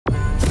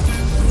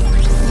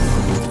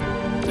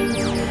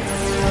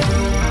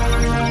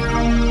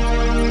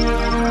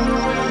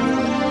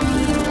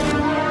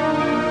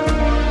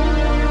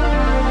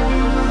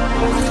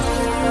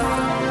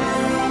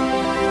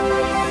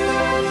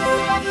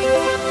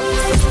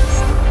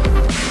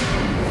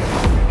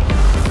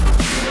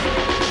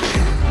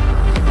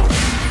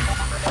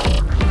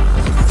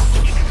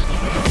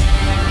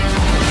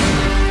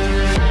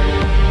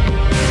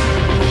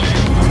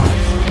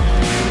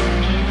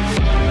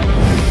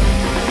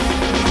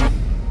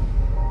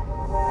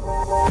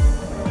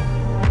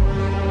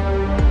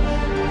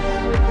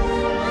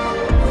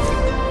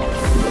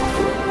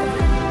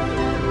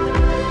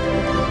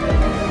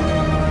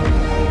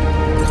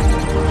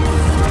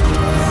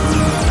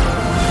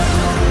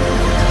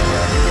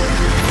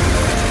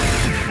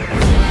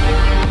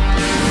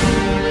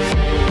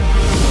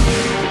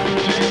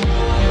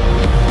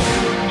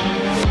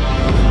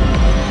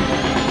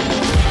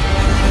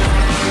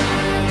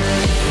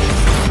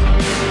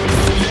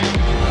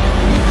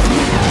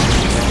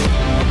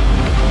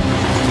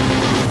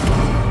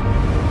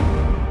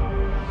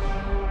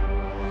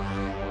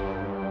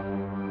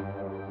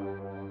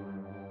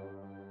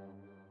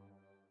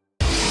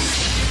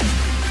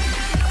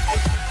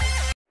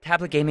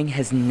Tablet gaming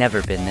has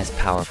never been this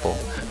powerful.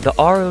 The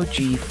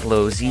ROG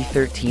Flow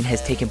Z13 has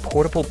taken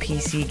portable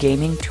PC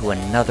gaming to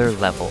another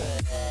level.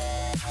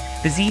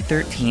 The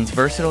Z13's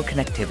versatile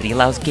connectivity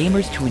allows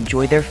gamers to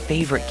enjoy their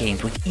favorite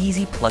games with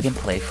easy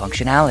plug-and-play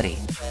functionality.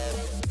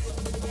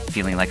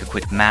 Feeling like a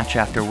quick match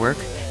after work?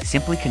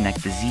 Simply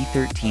connect the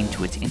Z13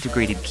 to its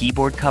integrated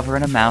keyboard cover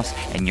and a mouse,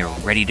 and you're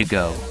ready to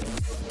go.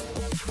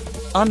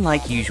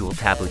 Unlike usual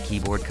tablet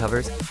keyboard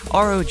covers,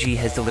 ROG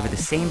has delivered the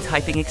same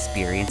typing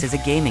experience as a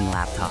gaming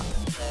laptop,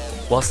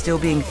 while still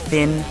being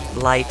thin,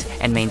 light,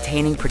 and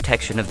maintaining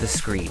protection of the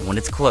screen when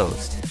it's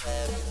closed.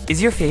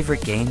 Is your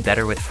favorite game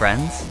better with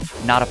friends?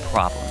 Not a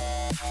problem.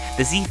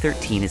 The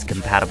Z13 is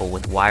compatible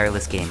with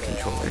wireless game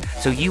controller,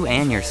 so you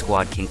and your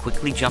squad can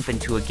quickly jump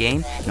into a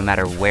game no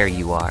matter where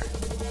you are.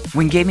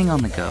 When gaming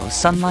on the go,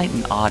 sunlight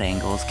and odd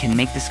angles can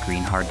make the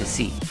screen hard to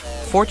see.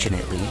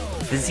 Fortunately,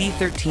 the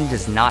Z13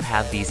 does not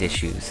have these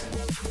issues.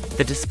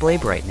 The display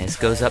brightness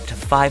goes up to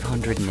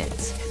 500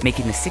 nits,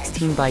 making the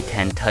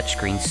 16:10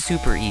 touchscreen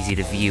super easy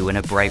to view in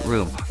a bright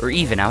room or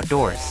even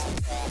outdoors.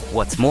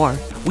 What's more,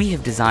 we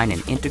have designed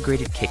an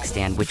integrated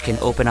kickstand which can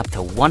open up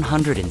to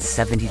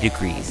 170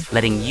 degrees,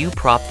 letting you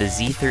prop the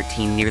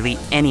Z13 nearly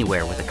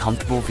anywhere with a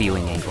comfortable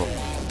viewing angle.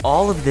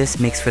 All of this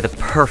makes for the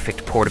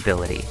perfect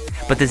portability,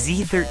 but the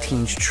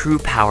Z13's true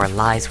power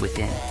lies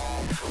within.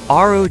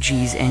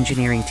 ROG's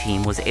engineering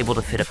team was able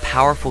to fit a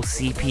powerful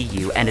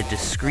CPU and a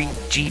discrete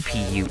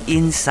GPU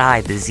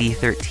inside the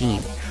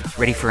Z13,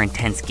 ready for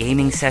intense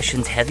gaming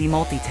sessions, heavy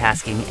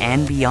multitasking,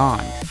 and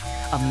beyond.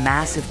 A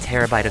massive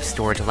terabyte of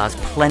storage allows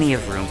plenty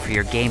of room for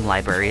your game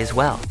library as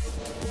well.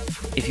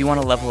 If you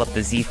want to level up the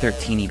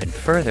Z13 even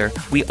further,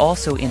 we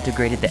also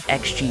integrated the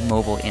XG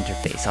Mobile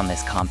interface on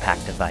this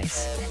compact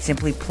device.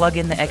 Simply plug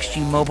in the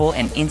XG Mobile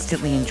and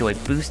instantly enjoy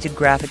boosted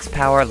graphics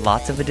power,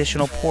 lots of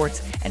additional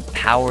ports, and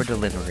power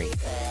delivery.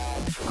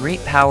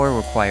 Great power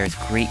requires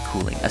great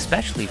cooling,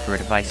 especially for a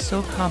device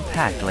so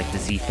compact like the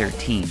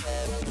Z13.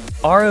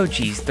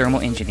 ROG's thermal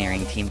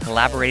engineering team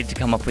collaborated to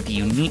come up with a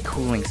unique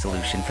cooling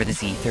solution for the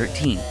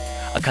Z13.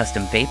 A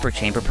custom vapor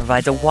chamber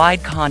provides a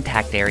wide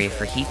contact area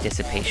for heat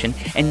dissipation,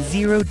 and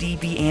 0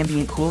 dB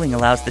ambient cooling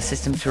allows the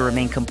system to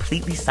remain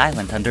completely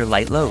silent under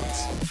light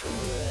loads.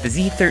 The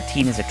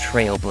Z13 is a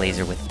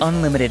trailblazer with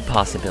unlimited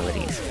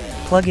possibilities.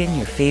 Plug in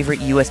your favorite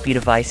USB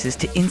devices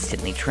to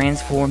instantly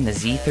transform the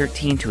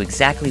Z13 to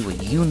exactly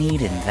what you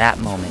need in that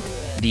moment.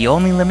 The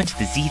only limit to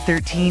the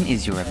Z13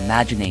 is your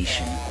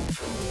imagination.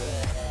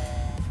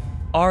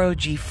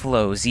 ROG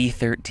Flow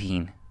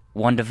Z13.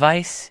 One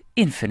device,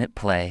 infinite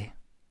play.